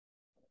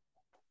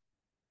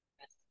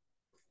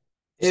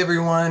Hey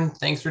everyone,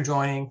 thanks for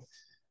joining.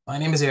 My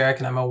name is Eric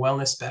and I'm a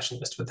wellness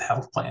specialist with the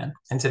Health Plan.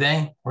 And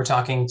today we're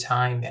talking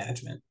time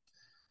management.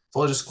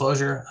 Full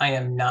disclosure, I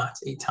am not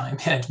a time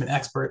management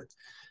expert.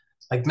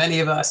 Like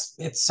many of us,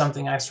 it's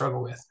something I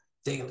struggle with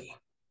daily.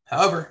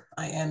 However,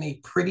 I am a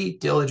pretty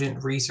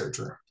diligent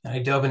researcher and I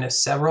dove into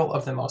several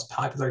of the most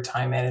popular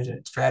time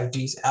management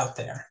strategies out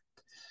there.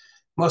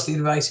 Most of the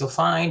advice you'll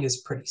find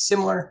is pretty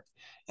similar,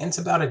 and it's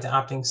about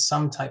adopting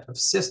some type of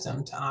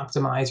system to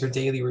optimize your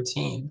daily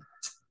routine.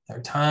 There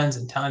are tons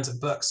and tons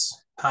of books,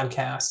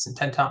 podcasts, and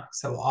TED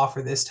Talks that will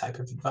offer this type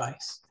of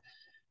advice.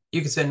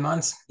 You could spend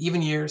months,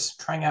 even years,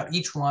 trying out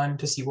each one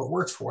to see what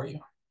works for you.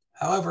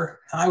 However,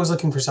 I was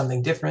looking for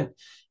something different,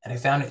 and I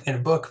found it in a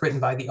book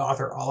written by the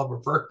author Oliver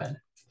Burkeman.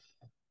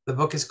 The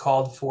book is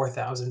called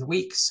 4,000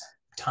 Weeks,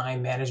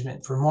 Time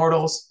Management for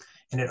Mortals,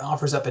 and it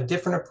offers up a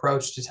different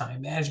approach to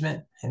time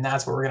management, and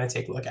that's what we're going to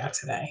take a look at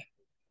today.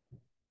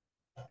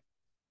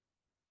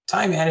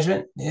 Time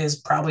management is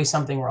probably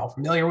something we're all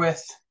familiar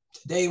with.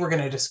 Today, we're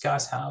going to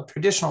discuss how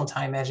traditional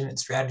time management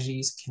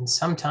strategies can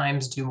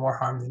sometimes do more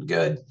harm than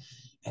good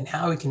and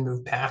how we can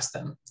move past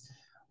them.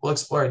 We'll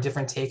explore a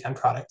different take on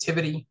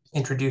productivity,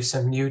 introduce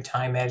some new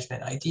time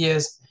management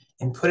ideas,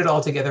 and put it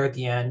all together at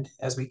the end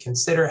as we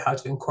consider how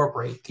to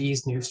incorporate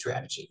these new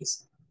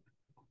strategies.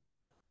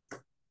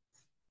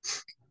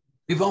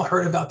 We've all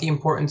heard about the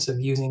importance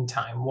of using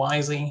time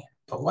wisely,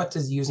 but what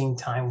does using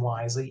time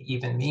wisely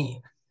even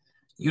mean?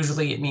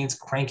 Usually it means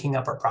cranking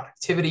up our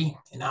productivity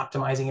and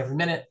optimizing every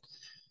minute.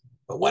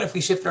 But what if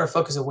we shifted our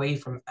focus away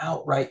from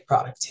outright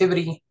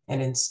productivity and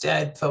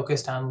instead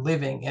focused on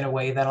living in a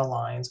way that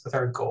aligns with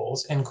our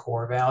goals and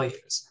core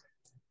values?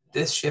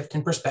 This shift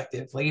in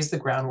perspective lays the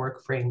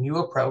groundwork for a new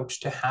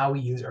approach to how we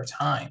use our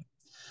time.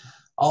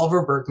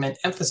 Oliver Burkeman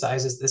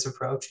emphasizes this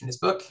approach in his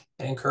book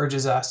and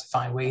encourages us to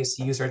find ways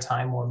to use our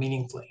time more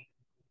meaningfully.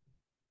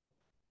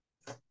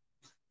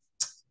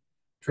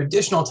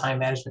 Traditional time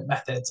management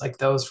methods, like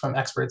those from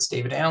experts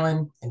David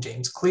Allen and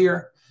James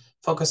Clear,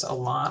 focus a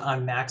lot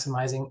on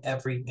maximizing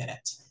every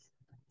minute.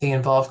 They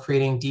involve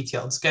creating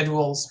detailed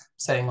schedules,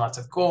 setting lots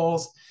of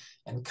goals,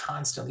 and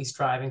constantly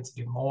striving to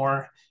do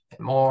more and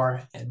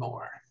more and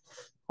more.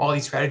 While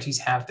these strategies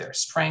have their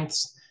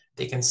strengths,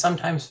 they can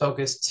sometimes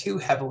focus too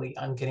heavily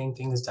on getting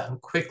things done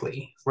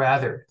quickly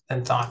rather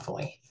than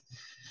thoughtfully.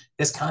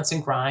 This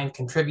constant grind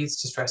contributes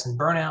to stress and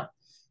burnout,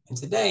 and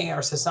today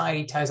our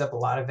society ties up a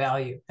lot of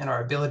value in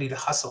our ability to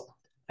hustle.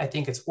 I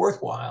think it's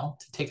worthwhile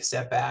to take a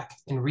step back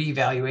and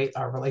reevaluate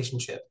our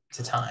relationship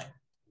to time.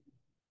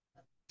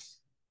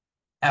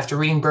 After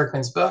reading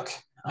Burkeman's book,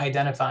 I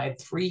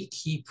identified 3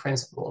 key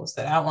principles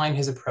that outline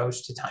his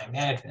approach to time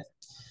management.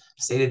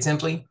 Stated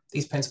simply,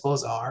 these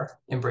principles are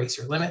embrace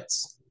your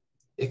limits,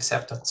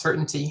 accept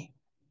uncertainty,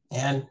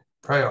 and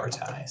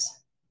prioritize.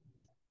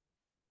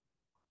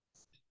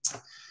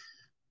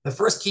 The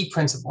first key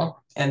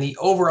principle and the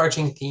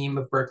overarching theme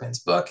of Burkeman's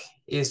book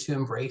is to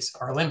embrace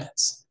our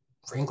limits.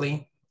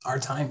 Frankly, our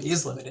time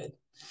is limited.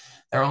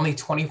 There are only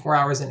 24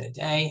 hours in a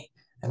day,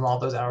 and while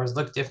those hours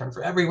look different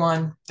for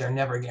everyone, they're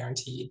never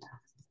guaranteed.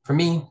 For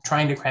me,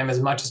 trying to cram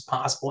as much as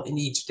possible in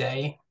each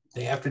day,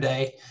 day after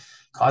day,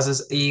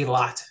 causes a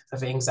lot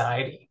of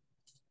anxiety.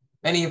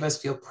 Many of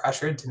us feel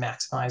pressured to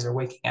maximize our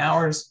waking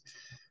hours.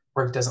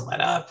 Work doesn't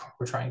let up.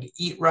 We're trying to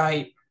eat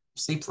right,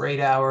 sleep for 8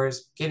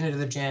 hours, get into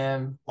the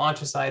gym,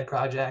 launch a side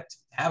project,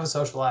 have a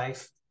social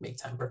life, make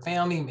time for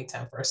family, make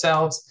time for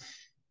ourselves.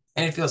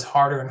 And it feels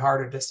harder and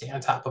harder to stay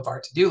on top of our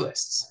to-do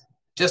lists.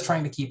 Just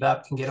trying to keep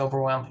up can get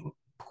overwhelming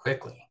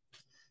quickly.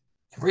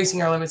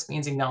 Embracing our limits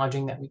means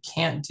acknowledging that we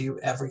can't do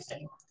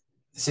everything.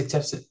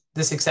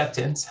 This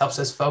acceptance helps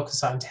us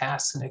focus on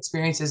tasks and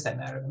experiences that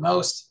matter the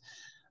most,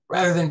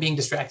 rather than being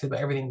distracted by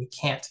everything we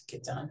can't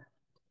get done.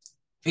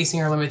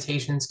 Facing our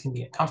limitations can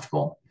be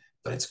uncomfortable,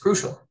 but it's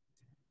crucial.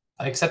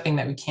 By accepting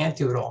that we can't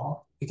do it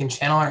all, we can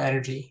channel our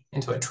energy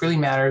into what truly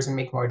matters and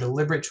make more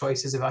deliberate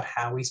choices about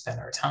how we spend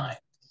our time.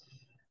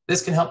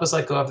 This can help us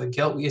let go of the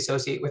guilt we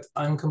associate with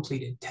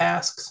uncompleted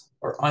tasks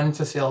or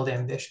unfulfilled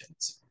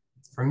ambitions.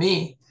 For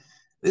me,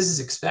 this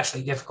is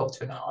especially difficult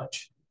to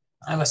acknowledge.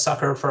 I'm a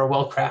sucker for a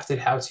well-crafted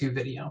how-to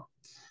video.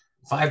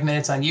 5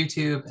 minutes on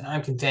YouTube, and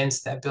I'm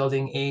convinced that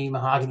building a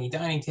mahogany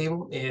dining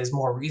table is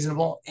more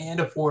reasonable and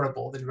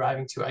affordable than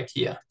driving to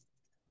IKEA.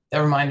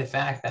 Never mind the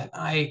fact that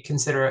I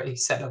consider a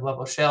set of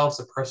level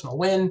shelves a personal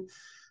win.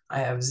 I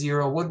have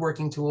 0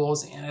 woodworking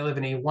tools, and I live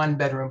in a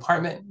 1-bedroom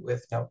apartment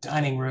with no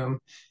dining room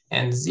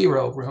and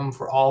 0 room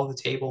for all of the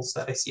tables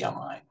that I see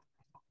online.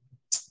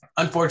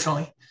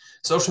 Unfortunately,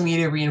 social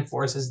media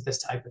reinforces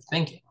this type of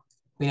thinking.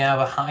 We now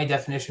have a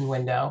high-definition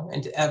window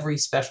into every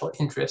special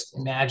interest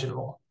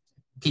imaginable.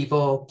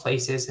 People,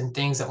 places, and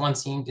things that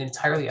once seemed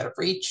entirely out of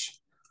reach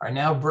are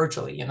now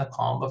virtually in the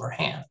palm of our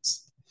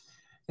hands.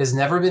 It has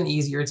never been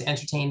easier to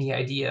entertain the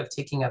idea of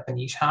taking up a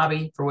niche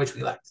hobby for which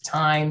we lack the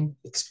time,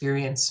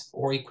 experience,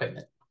 or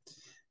equipment.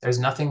 There's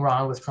nothing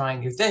wrong with trying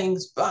new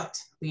things, but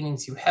leaning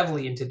too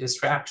heavily into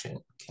distraction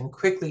can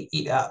quickly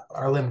eat up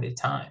our limited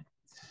time.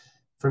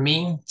 For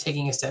me,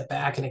 taking a step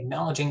back and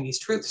acknowledging these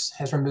truths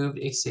has removed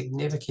a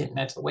significant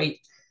mental weight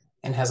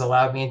and has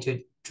allowed me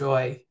to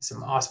enjoy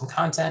some awesome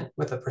content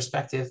with a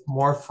perspective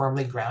more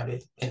firmly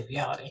grounded in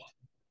reality.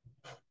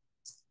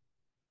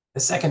 The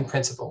second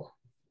principle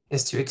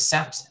is to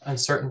accept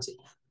uncertainty.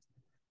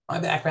 My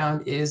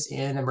background is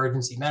in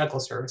emergency medical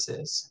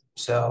services,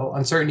 so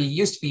uncertainty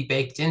used to be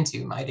baked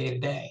into my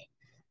day-to-day.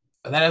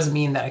 But that doesn't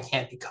mean that I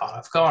can't be caught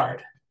off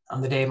guard.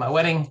 On the day of my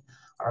wedding,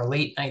 our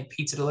late night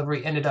pizza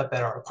delivery ended up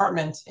at our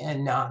apartment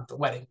and not the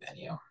wedding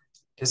venue.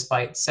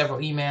 Despite several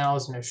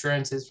emails and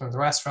assurances from the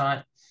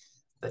restaurant,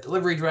 the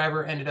delivery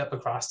driver ended up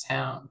across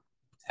town.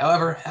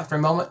 However, after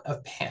a moment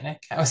of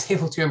panic, I was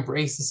able to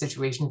embrace the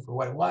situation for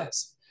what it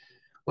was.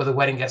 Will the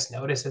wedding guests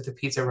notice if the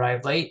pizza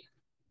arrived late?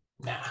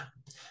 Nah,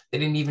 they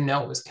didn't even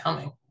know it was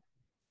coming.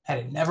 Had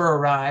it never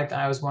arrived,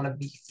 I was one of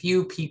the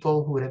few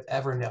people who would have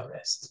ever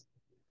noticed.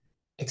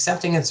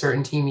 Accepting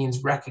uncertainty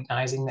means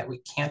recognizing that we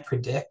can't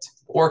predict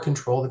or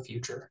control the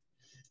future,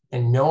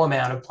 and no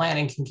amount of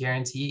planning can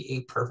guarantee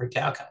a perfect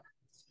outcome.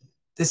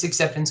 This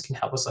acceptance can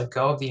help us let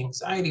go of the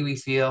anxiety we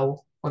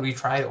feel when we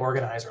try to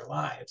organize our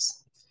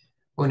lives.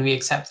 When we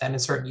accept that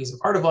uncertainty is a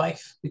part of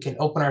life, we can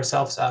open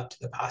ourselves up to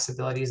the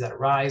possibilities that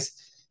arise,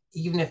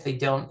 even if they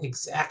don't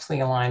exactly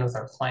align with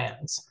our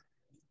plans.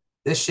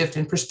 This shift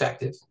in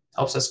perspective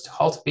helps us to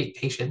cultivate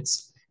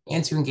patience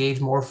and to engage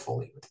more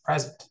fully with the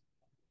present.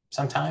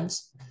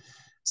 Sometimes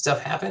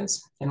stuff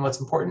happens, and what's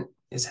important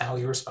is how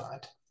we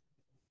respond.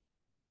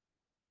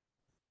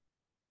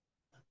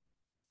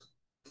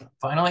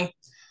 Finally,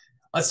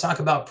 let's talk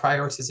about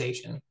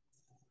prioritization.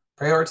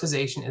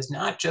 Prioritization is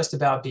not just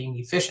about being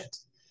efficient.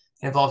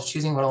 It involves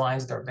choosing what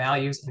aligns with our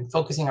values and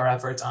focusing our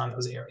efforts on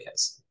those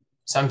areas.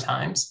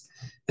 Sometimes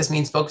this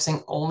means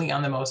focusing only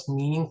on the most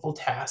meaningful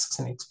tasks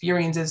and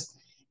experiences,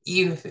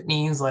 even if it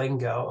means letting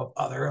go of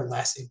other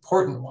less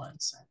important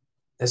ones.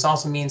 This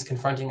also means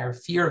confronting our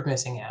fear of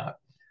missing out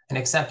and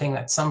accepting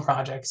that some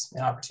projects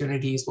and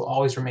opportunities will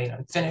always remain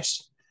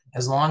unfinished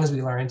as long as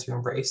we learn to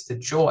embrace the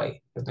joy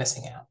of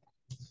missing out.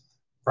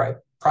 By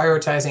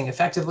prioritizing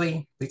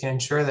effectively, we can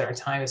ensure that our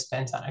time is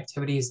spent on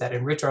activities that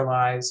enrich our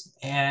lives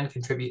and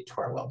contribute to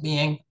our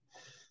well-being.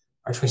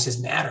 Our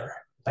choices matter.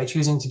 By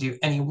choosing to do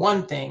any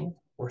one thing,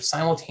 we're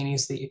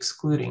simultaneously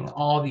excluding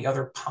all the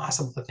other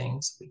possible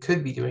things we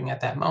could be doing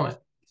at that moment.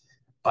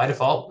 By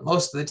default,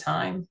 most of the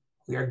time,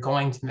 we are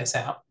going to miss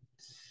out.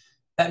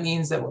 That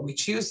means that what we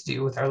choose to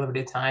do with our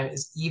limited time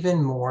is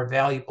even more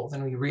valuable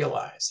than we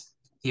realize.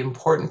 The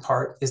important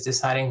part is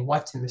deciding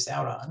what to miss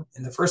out on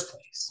in the first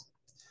place.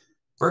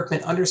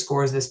 Berkman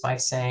underscores this by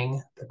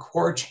saying the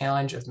core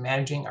challenge of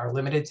managing our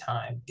limited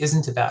time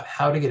isn't about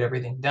how to get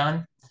everything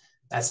done.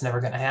 That's never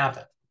going to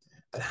happen.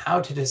 But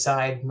how to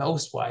decide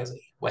most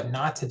wisely what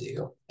not to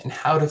do and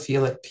how to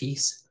feel at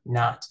peace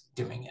not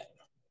doing it.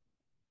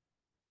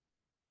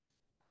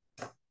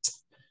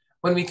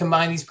 When we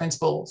combine these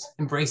principles,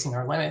 embracing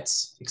our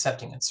limits,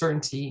 accepting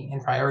uncertainty,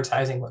 and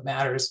prioritizing what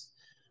matters,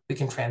 we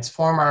can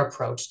transform our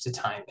approach to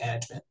time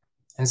management.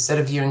 Instead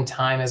of viewing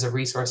time as a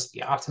resource to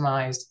be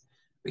optimized,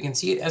 we can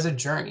see it as a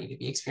journey to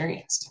be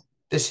experienced.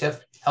 This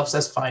shift helps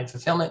us find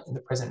fulfillment in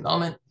the present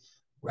moment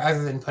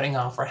rather than putting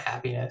off our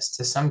happiness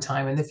to some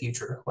time in the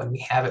future when we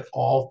have it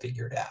all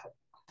figured out.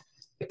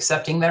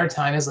 Accepting that our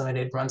time is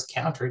limited runs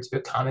counter to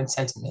a common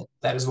sentiment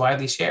that is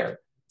widely shared,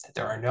 that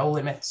there are no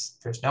limits,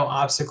 there's no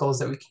obstacles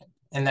that we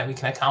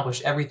can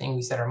accomplish everything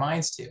we set our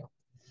minds to.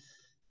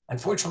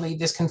 Unfortunately,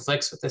 this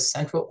conflicts with the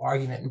central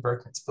argument in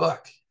Berkman's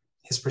book.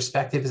 His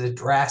perspective is a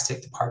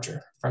drastic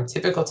departure from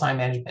typical time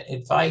management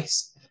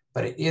advice,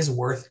 but it is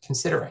worth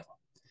considering.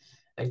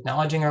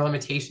 Acknowledging our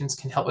limitations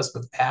can help us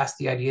move past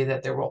the idea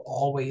that there will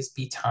always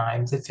be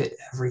time to fit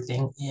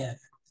everything in.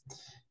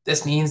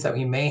 This means that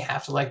we may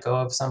have to let go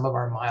of some of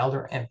our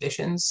milder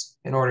ambitions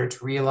in order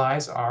to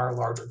realize our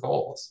larger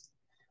goals.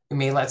 We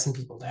may let some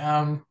people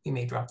down, we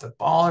may drop the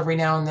ball every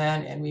now and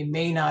then, and we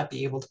may not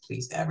be able to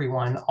please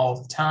everyone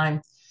all the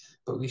time,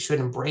 but we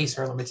should embrace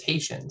our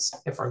limitations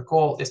if our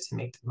goal is to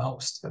make the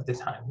most of the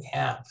time we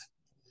have.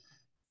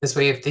 This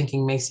way of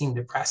thinking may seem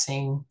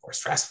depressing or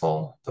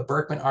stressful, but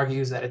Berkman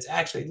argues that it's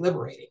actually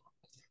liberating.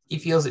 He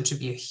feels it should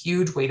be a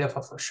huge weight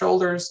off our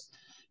shoulders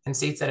and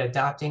states that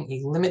adopting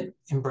a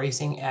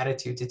limit-embracing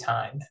attitude to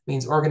time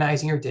means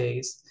organizing your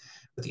days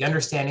with the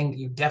understanding that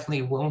you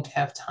definitely won't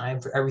have time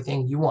for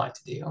everything you want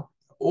to do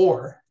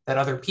or that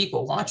other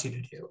people want you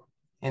to do.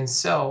 And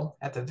so,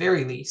 at the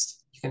very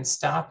least, you can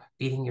stop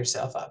beating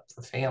yourself up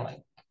for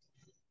failing.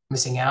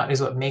 Missing out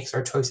is what makes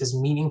our choices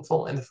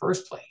meaningful in the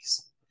first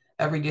place.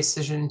 Every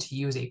decision to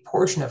use a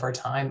portion of our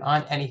time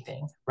on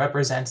anything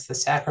represents the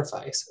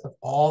sacrifice of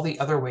all the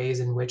other ways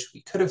in which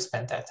we could have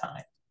spent that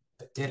time,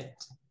 but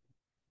didn't.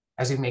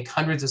 As we make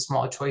hundreds of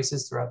small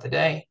choices throughout the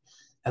day,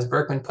 as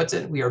Berkman puts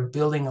it, we are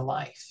building a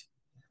life.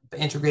 By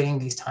integrating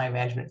these time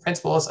management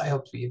principles, I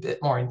hope to be a bit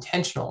more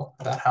intentional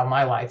about how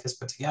my life is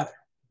put together.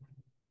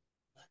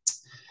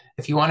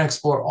 If you want to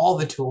explore all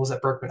the tools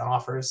that Berkman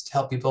offers to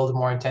help you build a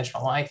more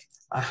intentional life,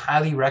 I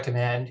highly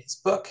recommend his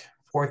book,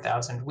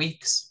 4,000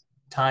 Weeks,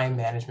 Time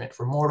Management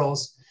for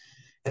Mortals.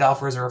 It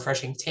offers a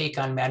refreshing take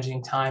on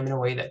managing time in a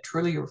way that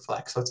truly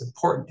reflects what's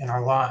important in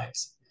our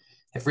lives.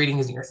 If reading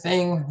isn't your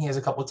thing, he has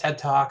a couple TED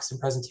Talks and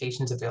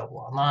presentations available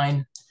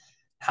online.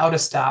 How to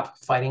Stop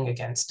Fighting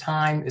Against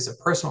Time is a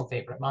personal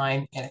favorite of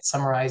mine, and it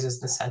summarizes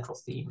the central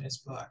theme in his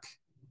book.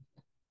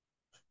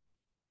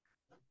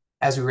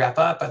 As we wrap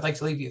up, I'd like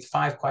to leave you with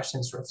 5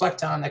 questions to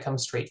reflect on that come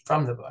straight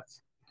from the book.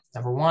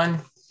 Number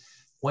 1,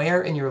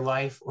 where in your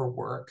life or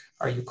work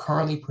are you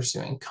currently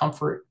pursuing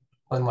comfort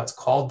when what's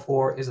called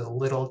for is a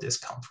little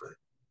discomfort?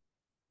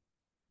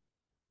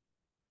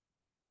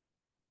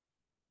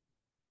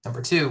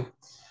 Number 2,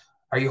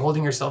 are you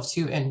holding yourself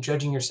to and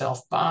judging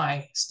yourself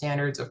by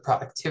standards of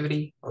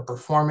productivity or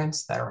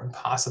performance that are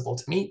impossible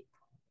to meet?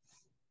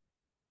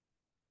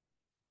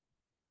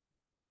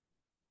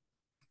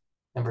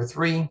 Number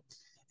 3,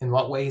 in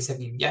what ways have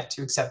you yet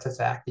to accept the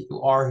fact that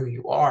you are who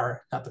you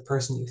are, not the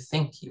person you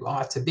think you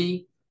ought to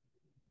be?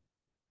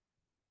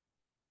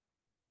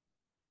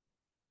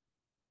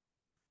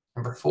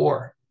 Number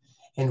 4,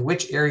 in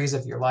which areas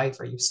of your life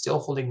are you still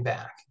holding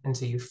back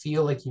until you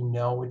feel like you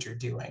know what you're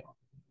doing?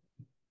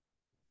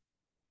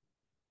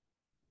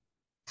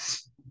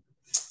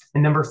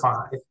 And number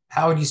 5,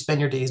 how would you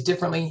spend your days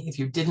differently if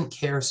you didn't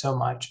care so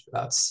much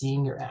about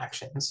seeing your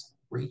actions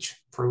reach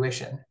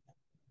fruition?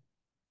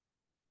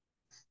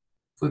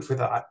 Food for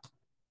thought.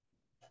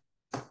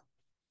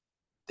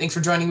 Thanks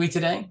for joining me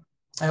today.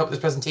 I hope this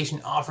presentation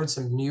offered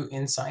some new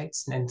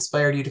insights and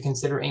inspired you to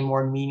consider a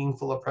more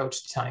meaningful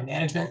approach to time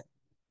management.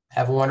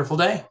 Have a wonderful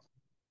day.